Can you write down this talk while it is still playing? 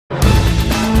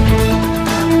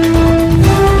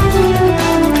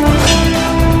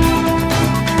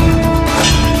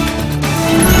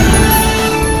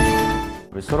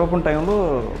విశ్వరూపం టైంలో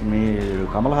మీరు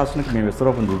కమల్ హాసన్కి మీ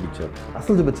విశ్వరూపం చూపించారు.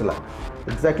 అసలు చూపించలా.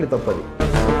 ఎగ్జాక్ట్లీ తప్పది.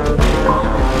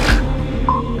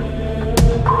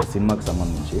 సినిమాకి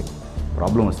సంబంధించి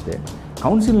ప్రాబ్లం వస్తే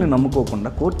కౌన్సిల్ని నమ్ముకోకుండా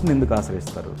కోర్టుని ఎందుకు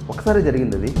ఆశ్రయిస్తారు? ఒకసారి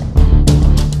జరిగింది అది.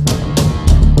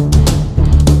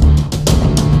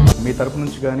 మీ తరపు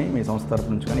నుంచి కానీ మీ సంస్థ తరపు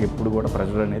నుంచి కానీ ఎప్పుడు కూడా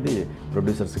ప్రెజర్ అనేది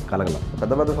ప్రొడ్యూసర్స్కి కలగల.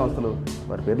 పెద్ద పెద్ద సంస్థలు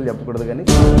వారి పేర్లు చెప్పకూడదు కానీ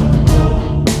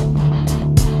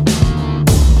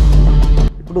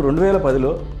ఇప్పుడు 2010లో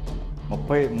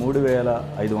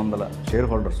 33,500 షేర్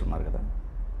హోల్డర్స్ ఉన్నారు కదా,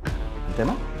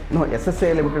 అంతేనా? నో, ఎస్ఎస్ఐ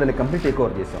లిమిటెడ్ అనే కంపెనీ టేక్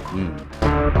ఓవర్ చేసాం.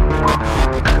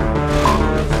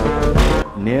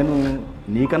 నేను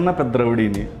నీకన్నా పెద్ద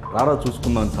రౌడీని రారా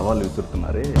చూసుకుందామని సవాళ్ళు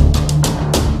విసురుతున్నారే.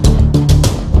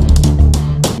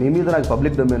 మీ మీద నాకు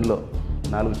పబ్లిక్ డొమైన్లో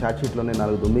 4 ఛార్జ్ షీట్లు ఉన్నాయి,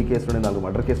 4 దొమ్మి కేసులు ఉన్నాయి, 4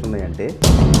 మర్డర్ కేసులు ఉన్నాయంటే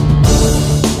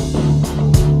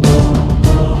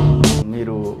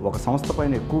మీరు ఒక సంస్థ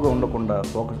పైన ఎక్కువగా ఉండకుండా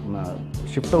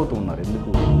షిఫ్ట్ అవుతూ ఉన్నారు. ఎందుకు?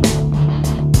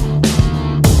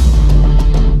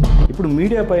 ఇప్పుడు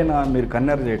మీడియా పైన మీరు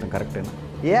కన్నెర చేయటం కరెక్టేనా?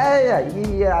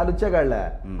 ఈ ఆలోచగాళ్ళ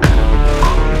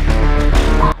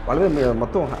వాళ్ళ మీద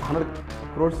మొత్తం 100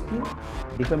 crores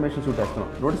డిఫమేషన్ సూట్ వేస్తున్నాం.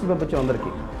 నోటీసులు పంపించాం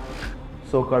అందరికీ.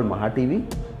 సో కాల్డ్ మహా టీవీ,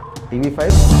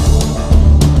 TV5.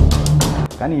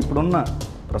 కానీ ఇప్పుడున్న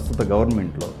ప్రస్తుత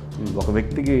గవర్నమెంట్లో ఒక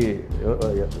వ్యక్తికి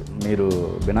మీరు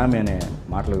బినామీ అనే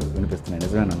మాటలు వినిపిస్తున్నాయి,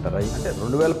 నిజమేనంటారా? అంటే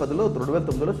 2010లో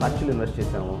 2009లో సాక్షులు ఇన్వెస్ట్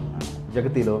చేసాము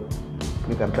జగతిలో.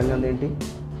 మీకు అర్థం కాదు ఏంటి?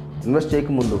 ఇన్వెస్ట్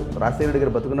చేయకముందు రాజశేఖర దగ్గర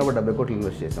బతుకున్నప్పుడు 70 కోట్లు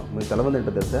ఇన్వెస్ట్ చేసాం. మీకు తెలవంది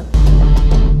ఏంటో తెలుసా?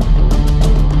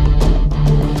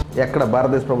 ఎక్కడ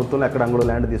భారతదేశ ప్రభుత్వంలో ఎక్కడ అంగుళం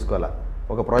ల్యాండ్ తీసుకోవాలా,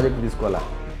 ఒక ప్రాజెక్ట్ తీసుకోవాలా,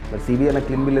 మరి సిబిఐ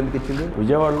క్లీన్ బిల్ ఎందుకు ఇచ్చింది?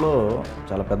 విజయవాడలో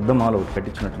చాలా పెద్ద మాల్ ఒకటి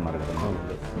కట్టించినట్టున్నారు కదా,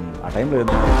 ఆ టైంలో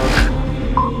ఏదో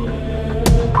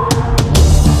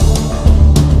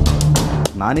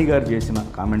నాని గారు చేసిన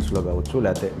కామెంట్స్లో కావచ్చు,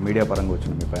 లేకపోతే మీడియా పరంగా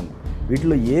వచ్చిన మీ పైన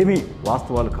వీటిలో ఏమీ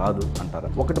వాస్తవాలు కాదు అంటారా?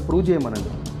 ఒకటి ప్రూవ్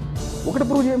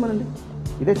చేయమనండి.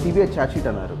 ఇదే సిబిఐ ఛార్జ్ షీట్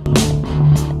అన్నారు.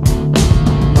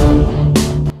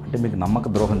 అంటే మీకు నమ్మక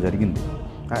ద్రోహం జరిగింది.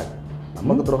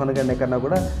 నమ్మక ద్రోహం కన్నా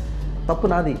కూడా తప్పు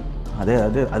నాది. అదే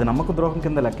అది నమ్మక ద్రోహం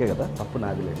కింద లెక్కే కదా. తప్పు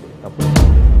నాదిలేండి. తప్పు.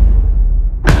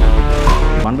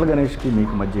 బండ్ల గణేష్కి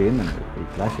మీకు మధ్య ఏంటంటే ఈ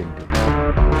క్లాష్ ఏంటి?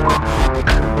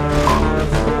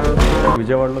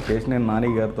 విజయవాడలో కేశినేని నాని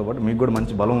గారితో పాటు మీకు కూడా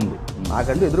మంచి బలం ఉంది.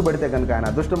 నాకంటే ఎదురు పడితే కనుక ఆయన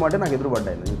అదృష్టం అంటే నాకు ఎదురు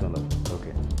పడ్డాయి జీవితంలో.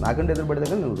 ఓకే, నాకంటే ఎదురు పడితే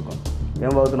కానీ నేను ఊరుకోను.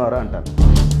 ఏం అవుతున్నారా అంటాను.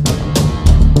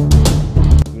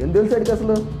 ఏం తెలుసు అడిగి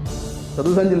అసలు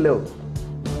చదువు సంజలు లేవు.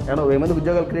 ఏమన్నా 1000 మందికి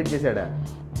ఉద్యోగాలు క్రియేట్ చేశాడా?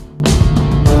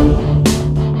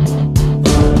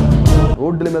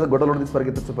 రోడ్ల మీద గొడవలు తీసి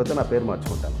పరిగెత్తకపోతే నా పేరు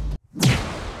మార్చుకుంటాను.